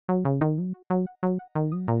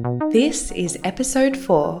This is episode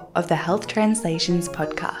 4 of the Health Translations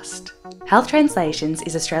podcast. Health Translations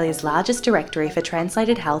is Australia's largest directory for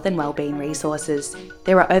translated health and wellbeing resources.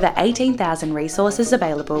 There are over 18,000 resources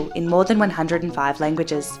available in more than 105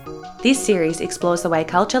 languages. This series explores the way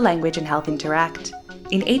culture, language and health interact.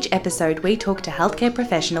 In each episode, we talk to healthcare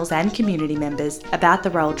professionals and community members about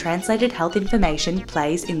the role translated health information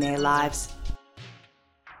plays in their lives.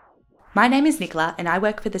 My name is Nicola and I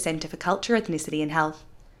work for the Centre for Culture, Ethnicity and Health,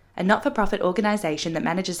 a not-for-profit organisation that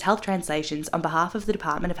manages health translations on behalf of the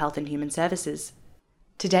Department of Health and Human Services.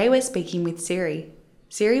 Today we're speaking with Siri.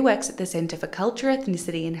 Siri works at the Centre for Culture,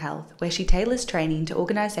 Ethnicity and Health, where she tailors training to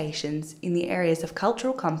organisations in the areas of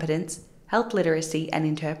cultural competence, health literacy and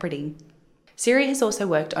interpreting. Siri has also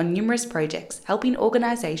worked on numerous projects helping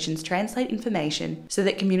organisations translate information so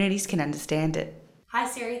that communities can understand it. Hi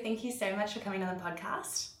Siri, thank you so much for coming on the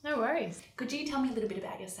podcast. No worries. Could you tell me a little bit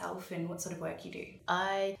about yourself and what sort of work you do?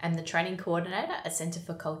 I am the training coordinator at Centre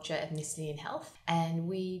for Culture, Ethnicity and Health, and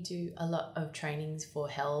we do a lot of trainings for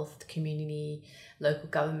health, community, local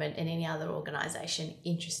government and any other organisation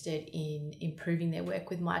interested in improving their work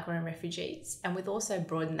with migrant and refugees. And we've also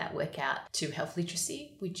broadened that work out to health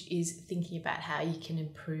literacy, which is thinking about how you can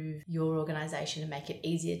improve your organisation and make it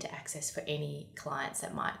easier to access for any clients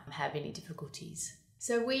that might have any difficulties.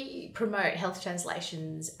 So we promote health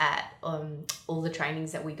translations at all the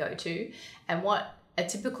trainings that we go to, and what a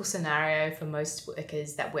typical scenario for most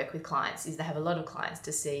workers that work with clients is they have a lot of clients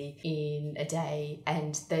to see in a day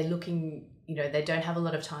and they're looking, they don't have a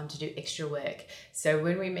lot of time to do extra work. So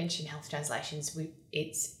when we mention health translations,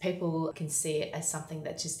 people can see it as something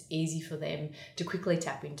that's just easy for them to quickly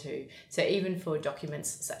tap into. So even for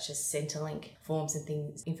documents such as Centrelink forms and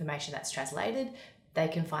things, information that's translated, they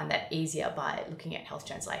can find that easier by looking at health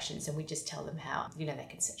translations, and we just tell them how, they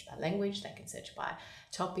can search by language, they can search by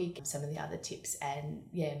topic, some of the other tips, and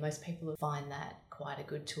most people find that quite a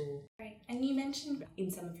good tool. Great. And you mentioned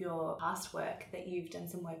in some of your past work that you've done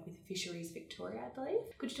some work with Fisheries Victoria, I believe.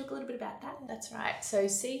 Could you talk a little bit about that? That's right. So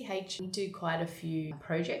CH, we do quite a few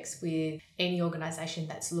projects with any organisation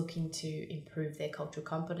that's looking to improve their cultural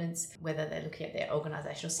competence, whether they're looking at their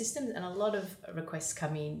organisational systems, and a lot of requests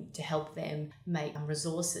come in to help them make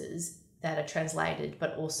resources that are translated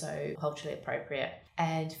but also culturally appropriate.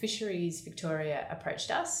 And Fisheries Victoria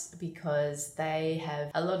approached us because they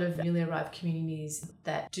have a lot of newly arrived communities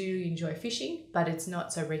that do enjoy fishing, but it's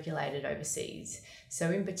not so regulated overseas.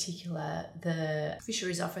 So in particular, the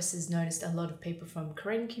Fisheries officers noticed a lot of people from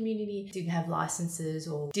Korean community didn't have licenses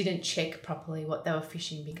or didn't check properly what they were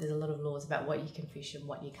fishing, because there's a lot of laws about what you can fish and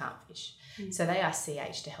what you can't fish. So they asked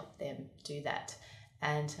CH to help them do that.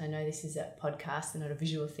 And I know this is a podcast and not a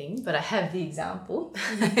visual thing, but I have the example.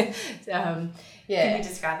 Can you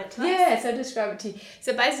describe it to us? Yeah, so I'll describe it to you.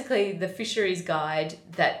 So basically, the fisheries guide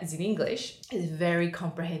that is in English is a very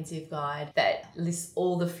comprehensive guide that lists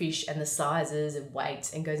all the fish and the sizes and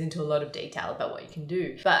weights and goes into a lot of detail about what you can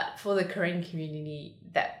do. But for the Korean community,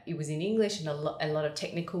 that it was in English and a lot of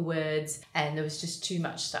technical words, and there was just too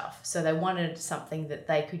much stuff. So they wanted something that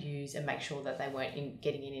they could use and make sure that they weren't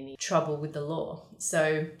getting in any trouble with the law.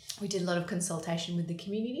 So we did a lot of consultation with the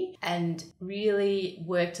community and really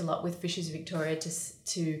worked a lot with Fisheries Victoria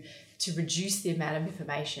to reduce the amount of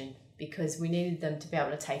information, because we needed them to be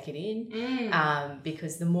able to take it in,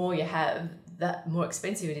 because the more you have, the more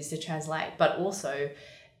expensive it is to translate. But also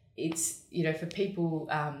it's, for people,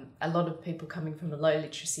 a lot of people coming from a low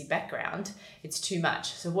literacy background, it's too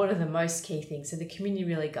much. So what are the most key things? So the community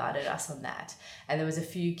really guided us on that. And there was a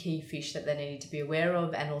few key fish that they needed to be aware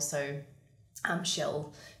of, and also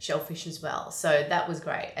shellfish as well. So that was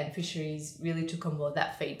great. And Fisheries really took on board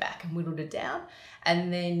that feedback and whittled it down.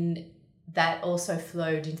 And then that also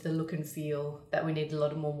flowed into the look and feel that we needed a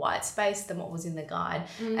lot of more white space than what was in the guide,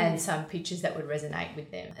 and some pictures that would resonate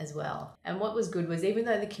with them as well. And what was good was, even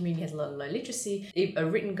though the community had a lot of low literacy, a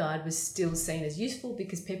written guide was still seen as useful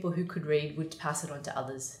because people who could read would pass it on to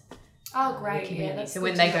others. Oh, great. Yeah, so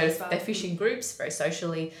when they go to their fishing groups very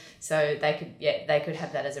socially, so they could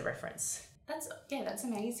have that as a reference. That's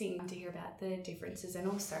amazing to hear about the differences, and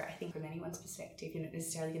also I think from anyone's perspective, you're not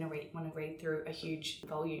necessarily going to want to read through a huge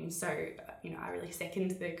volume. So I really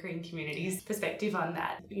second the Korean community's perspective on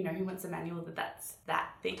that. Who wants a manual that's that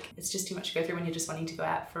thick? It's just too much to go through when you're just wanting to go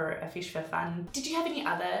out for a fish for fun. Did you have any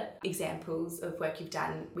other examples of work you've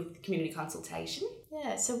done with community consultation?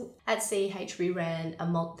 Yeah, so at CH we ran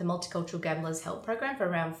the Multicultural Gamblers Help program for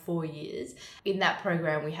around 4 years. In that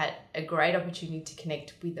program we had a great opportunity to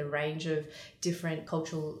connect with a range of different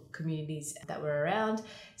cultural communities that were around.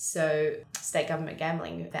 So State Government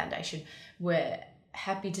Gambling Foundation, where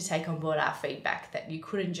happy to take on board our feedback that you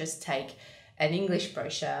couldn't just take an English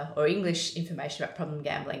brochure or English information about problem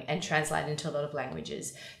gambling and translate into a lot of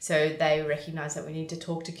languages. So they recognise that we need to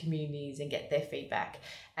talk to communities and get their feedback.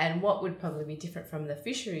 And what would probably be different from the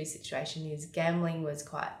fisheries situation is gambling was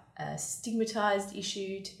quite a stigmatised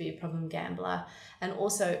issue to be a problem gambler. And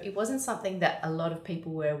also it wasn't something that a lot of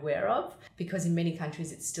people were aware of, because in many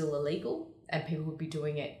countries it's still illegal and people would be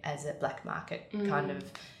doing it as a black market kind of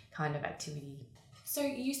activity. So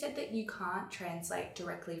you said that you can't translate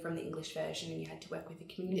directly from the English version and you had to work with the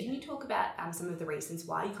community. Can you talk about some of the reasons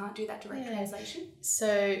why you can't do that direct translation?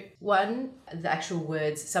 So one, the actual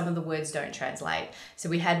words, some of the words don't translate. So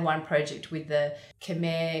we had one project with the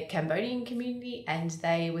Khmer Cambodian community, and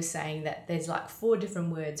they were saying that there's like 4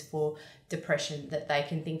 different words for depression that they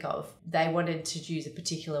can think of. They wanted to use a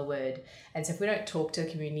particular word. And so if we don't talk to the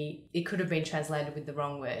community, it could have been translated with the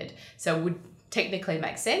wrong word. So it would technically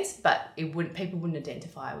make sense, but people wouldn't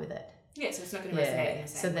identify with it. Yeah, so it's not going to resonate in the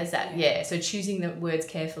same So there's way. that, So choosing the words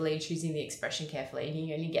carefully, choosing the expression carefully, and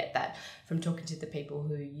you only get that from talking to the people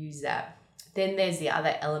who use that. Then there's the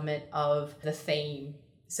other element of the theme.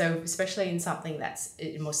 So especially in something that's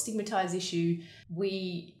a more stigmatised issue,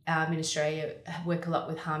 we in Australia work a lot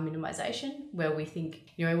with harm minimisation, where we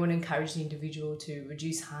think, we want to encourage the individual to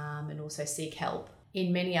reduce harm and also seek help.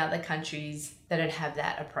 In many other countries, they don't have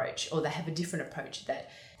that approach, or they have a different approach that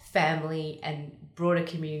family and broader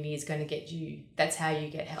community is going to get you. That's how you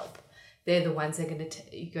get help. They're the ones that are going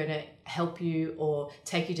to help you or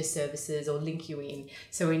take you to services or link you in.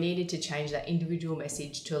 So we needed to change that individual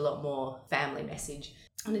message to a lot more family message.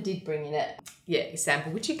 And I did bring in a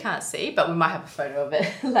sample, which you can't see, but we might have a photo of it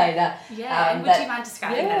later. Yeah, and would you mind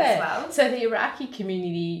describing that as well? So the Iraqi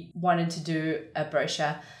community wanted to do a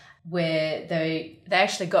brochure where they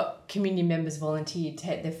actually got community members volunteered to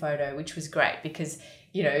take their photo, which was great because,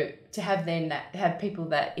 to have people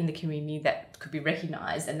that in the community that could be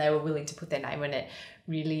recognised and they were willing to put their name on it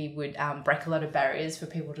really would break a lot of barriers for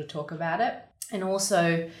people to talk about it. And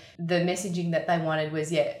also the messaging that they wanted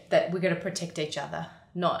was, that we're going to protect each other,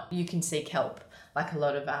 not you can seek help. Like a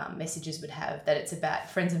lot of messages would have, that it's about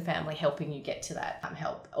friends and family helping you get to that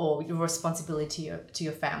help, or your responsibility to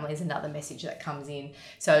your family is another message that comes in.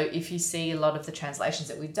 So if you see a lot of the translations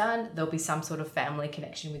that we've done, there'll be some sort of family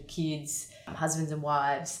connection with kids, husbands and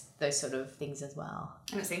wives, those sort of things as well.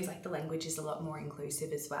 And it seems like the language is a lot more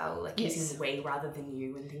inclusive as well, like using we rather than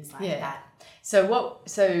you and things like that. So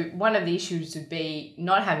one of the issues would be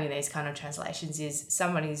not having these kind of translations is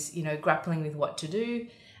someone is, grappling with what to do,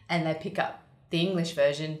 and they pick up the English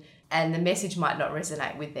version and the message might not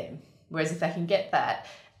resonate with them. Whereas if they can get that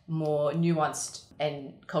more nuanced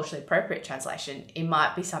and culturally appropriate translation, it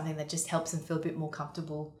might be something that just helps them feel a bit more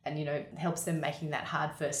comfortable and, helps them making that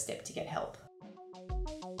hard first step to get help.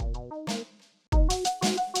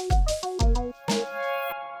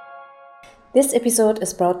 This episode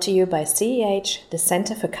is brought to you by CEH, the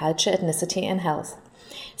Center for Culture, Ethnicity and Health.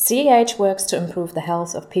 CEH works to improve the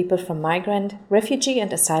health of people from migrant, refugee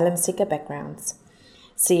and asylum seeker backgrounds.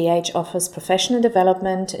 CEH offers professional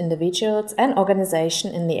development to individuals and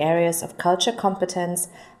organizations in the areas of culture competence,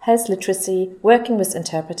 health literacy, working with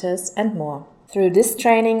interpreters and more. Through this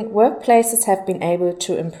training, workplaces have been able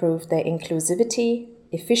to improve their inclusivity,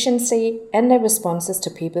 efficiency and their responses to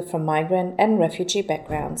people from migrant and refugee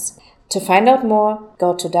backgrounds. To find out more,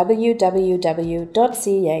 go to www.ceh.org.au.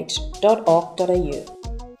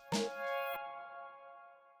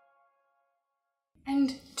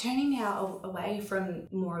 And turning now away from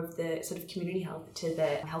more of the sort of community health to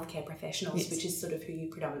the healthcare professionals, which is sort of who you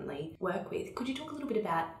predominantly work with, could you talk a little bit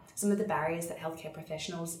about some of the barriers that healthcare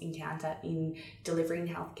professionals encounter in delivering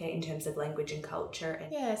healthcare in terms of language and culture?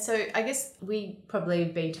 So I guess we probably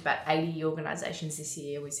have been to about 80 organisations this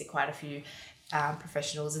year. We see quite a few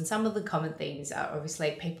professionals, and some of the common themes are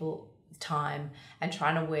obviously people time and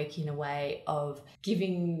trying to work in a way of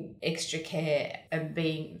giving extra care and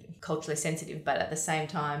being culturally sensitive, but at the same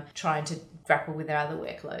time trying to grapple with their other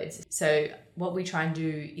workloads. So what we try and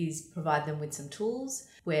do is provide them with some tools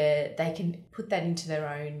where they can put that into their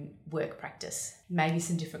own work practice. Maybe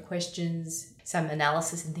some different questions, some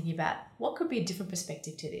analysis and thinking about what could be a different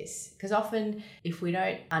perspective to this. Because often if we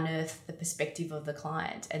don't unearth the perspective of the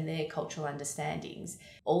client and their cultural understandings,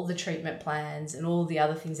 all the treatment plans and all the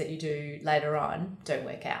other things that you do later on don't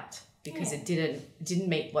work out because it didn't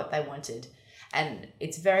meet what they wanted. And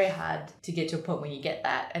it's very hard to get to a point where you get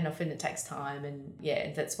that, and often it takes time, and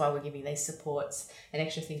that's why we're giving these supports and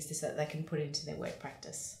extra things so that they can put into their work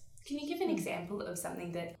practice. Can you give an example of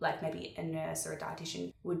something that, like, maybe a nurse or a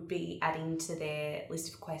dietitian would be adding to their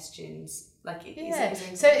list of questions? Like,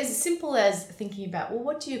 So as simple as thinking about, well,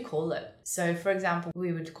 what do you call it? So, for example,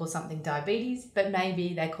 we would call something diabetes, but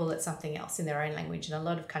maybe they call it something else in their own language. And a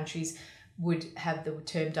lot of countries would have the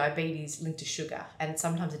term diabetes linked to sugar, and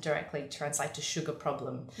sometimes it directly translates to sugar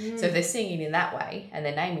problem. So if they're seeing it in that way and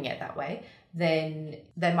they're naming it that way, then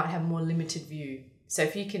they might have a more limited view. So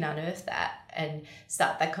if you can unearth that and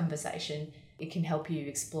start that conversation, it can help you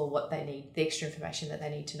explore what they need, the extra information that they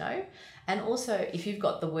need to know. And also, if you've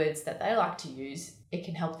got the words that they like to use, it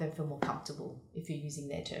can help them feel more comfortable if you're using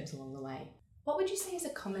their terms along the way. What would you say is a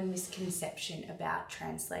common misconception about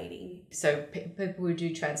translating? So people who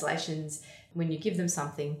do translations, when you give them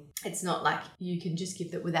something, it's not like you can just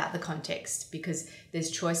give it without the context, because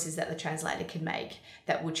there's choices that the translator can make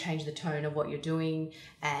that will change the tone of what you're doing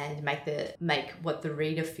and make what the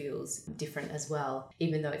reader feels different as well,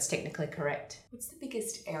 even though it's technically correct. What's the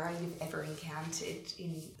biggest error you've ever encountered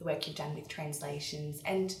in the work you've done with translations,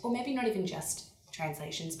 or maybe not even just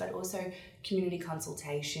translations, but also community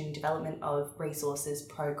consultation, development of resources,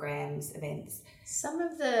 programs, events? Some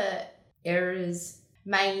of the errors,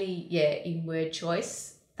 mainly, in word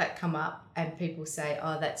choice that come up, and people say,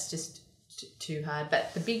 oh, that's just too hard.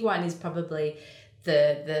 But the big one is probably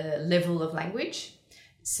the level of language.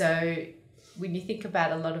 So when you think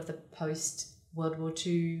about a lot of the post-World War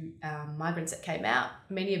II migrants that came out,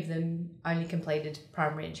 many of them only completed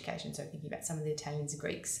primary education. So thinking about some of the Italians and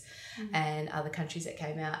Greeks and other countries that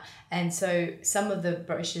came out. And so some of the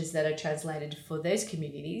brochures that are translated for those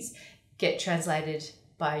communities get translated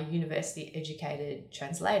by a university educated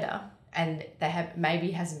translator, and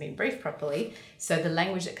maybe hasn't been briefed properly. So the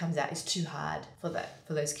language that comes out is too hard for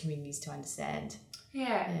those communities to understand.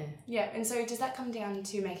 Yeah. And so does that come down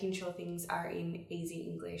to making sure things are in easy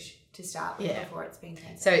English to start with before it's being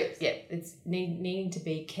translated? So it's needing to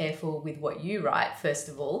be careful with what you write. First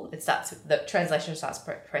of all, the translation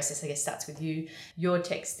process, I guess, starts with your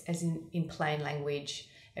text as in plain language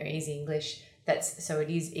or easy English. So it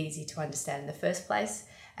is easy to understand in the first place,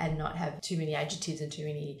 and not have too many adjectives and too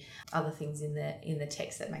many other things in the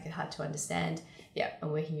text that make it hard to understand.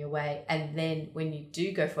 And working your way. And then when you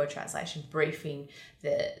do go for a translation, briefing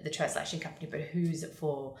the translation company, but who's it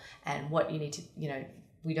for and what you need to,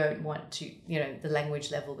 we don't want to, the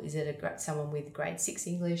language level. Is it someone with grade 6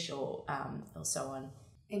 English or so on?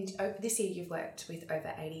 And this year you've worked with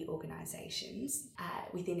over 80 organisations.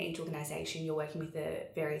 Within each organisation, you're working with the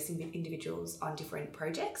various individuals on different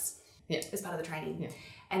projects as part of the training.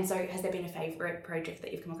 And so has there been a favourite project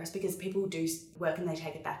that you've come across? Because people do work and they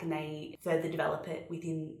take it back and they further develop it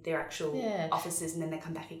within their actual offices, and then they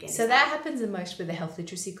come back again. So that happens the most with the health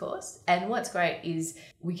literacy course. And what's great is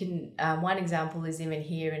we can, one example is even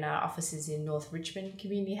here in our offices in North Richmond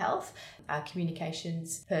Community Health, our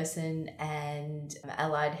communications person and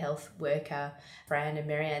allied health worker, Fran and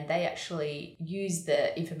Marianne, they actually used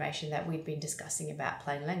the information that we'd been discussing about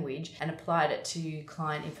plain language and applied it to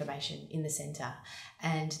client information in the centre.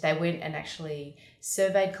 And they went and actually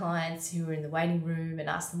surveyed clients who were in the waiting room and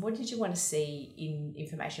asked them, what did you want to see in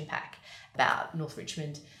information pack about North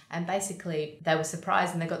Richmond? And basically they were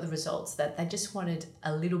surprised, and they got the results that they just wanted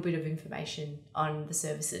a little bit of information on the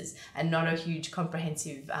services and not a huge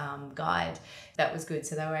comprehensive guide. That was good.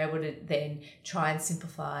 So they were able to then try and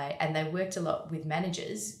simplify, and they worked a lot with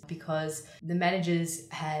managers because the managers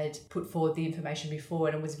had put forward the information before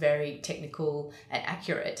and it was very technical and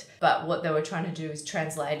accurate. But what they were trying to do is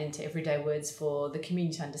translate into everyday words for the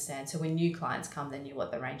community to understand. So when new clients come, they knew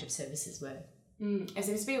what the range of services were. It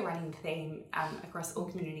seems to be a running theme across all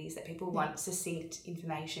communities that people want succinct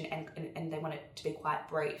information and they want it to be quite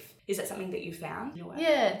brief. Is that something that you found in your work?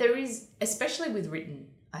 Yeah, there is, especially with written.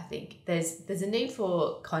 I think there's a need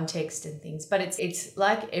for context and things, but it's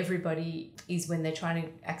like everybody is when they're trying to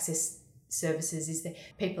access services, is that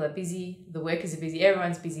people are busy, the workers are busy,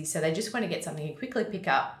 everyone's busy, so they just want to get something and quickly pick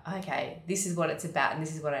up, okay, this is what it's about and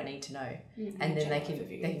this is what I need to know. And then they can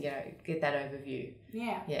get that overview.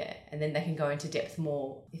 And then they can go into depth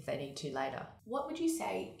more if they need to later. What would you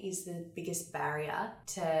say is the biggest barrier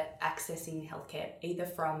to accessing healthcare, either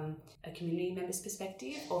from a community member's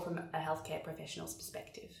perspective or from a healthcare professional's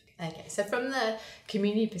perspective? Okay, so from the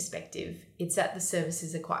community perspective, it's that the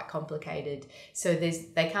services are quite complicated. So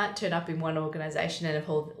they can't turn up in one organisation and have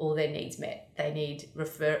all their needs met. They need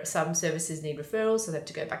some services need referrals, so they have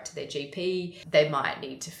to go back to their GP. They might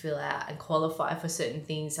need to fill out and qualify for certain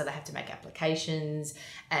things, so they have to make applications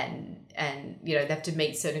and they have to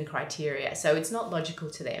meet certain criteria. So it's not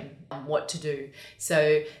logical to them what to do.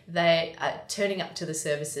 So they are turning up to the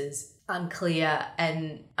services unclear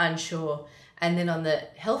and unsure. And then on the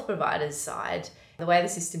health provider's side, the way the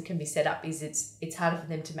system can be set up is it's harder for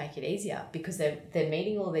them to make it easier because they're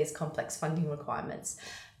meeting all these complex funding requirements.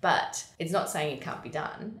 But it's not saying it can't be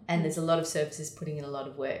done. And there's a lot of services putting in a lot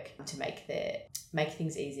of work to make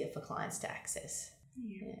things easier for clients to access.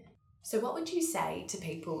 Yeah. So what would you say to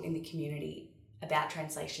people in the community about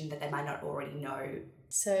translation that they might not already know?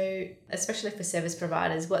 So especially for service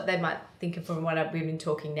providers, what they might think of from what we've been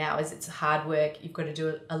talking now is it's hard work. You've got to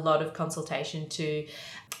do a lot of consultation to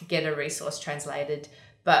get a resource translated.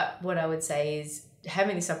 But what I would say is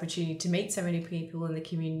having this opportunity to meet so many people in the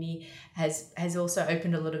community has also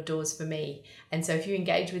opened a lot of doors for me. And so if you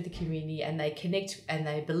engage with the community and they connect and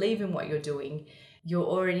they believe in what you're doing, you're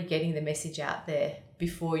already getting the message out there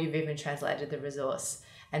before you've even translated the resource.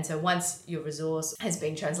 And so once your resource has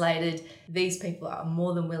been translated, these people are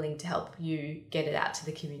more than willing to help you get it out to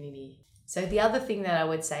the community. So the other thing that I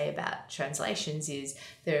would say about translations is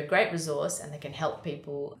they're a great resource and they can help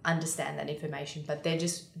people understand that information, but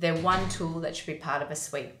they're one tool that should be part of a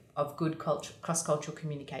suite of good cross-cultural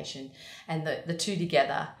communication. And the two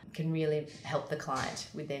together can really help the client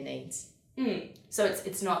with their needs. So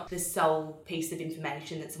it's not the sole piece of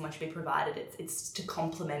information that someone should be provided. It's to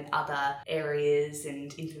complement other areas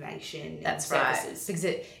and information. That's and right. services. Because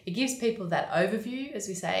it gives people that overview, as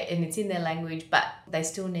we say, and it's in their language, but they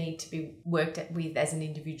still need to be worked with as an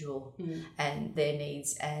individual and their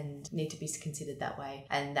needs and need to be considered that way.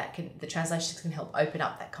 And the translations can help open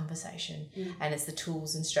up that conversation. And it's the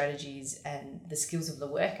tools and strategies and the skills of the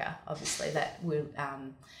worker, obviously, that will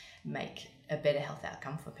make a better health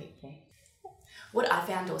outcome for people. What I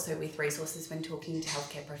found also with resources when talking to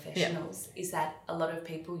healthcare professionals is that a lot of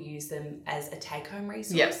people use them as a take-home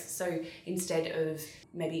resource. Yep. So instead of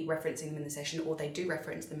maybe referencing them in the session, or they do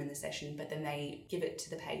reference them in the session, but then they give it to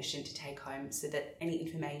the patient to take home so that any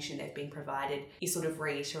information they've been provided is sort of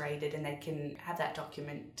reiterated and they can have that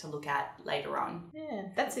document to look at later on. Yeah,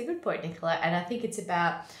 that's a good point, Nicola. And I think it's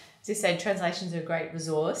about, as you said, translations are a great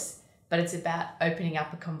resource, but it's about opening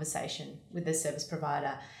up a conversation with the service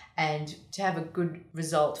provider. And to have a good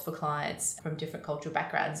result for clients from different cultural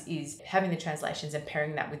backgrounds is having the translations and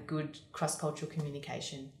pairing that with good cross-cultural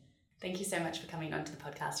communication. Thank you so much for coming onto the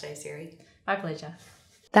podcast today, Siri. My pleasure.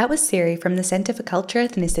 That was Siri from the Centre for Culture,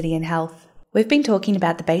 Ethnicity and Health. We've been talking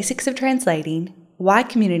about the basics of translating, why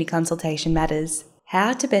community consultation matters,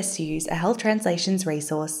 how to best use a health translations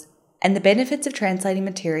resource, and the benefits of translating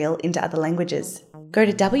material into other languages. Go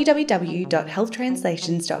to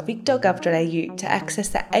www.healthtranslations.vic.gov.au to access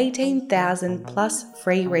the 18,000 plus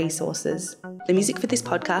free resources. The music for this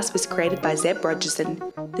podcast was created by Zeb Rogerson.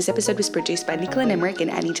 This episode was produced by Nicola Nemrick and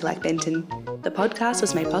Annie Tilak-Benton. The podcast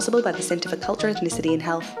was made possible by the Centre for Culture, Ethnicity and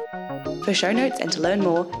Health. For show notes and to learn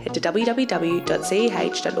more, head to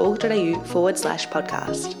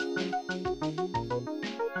www.ceh.org.au/podcast.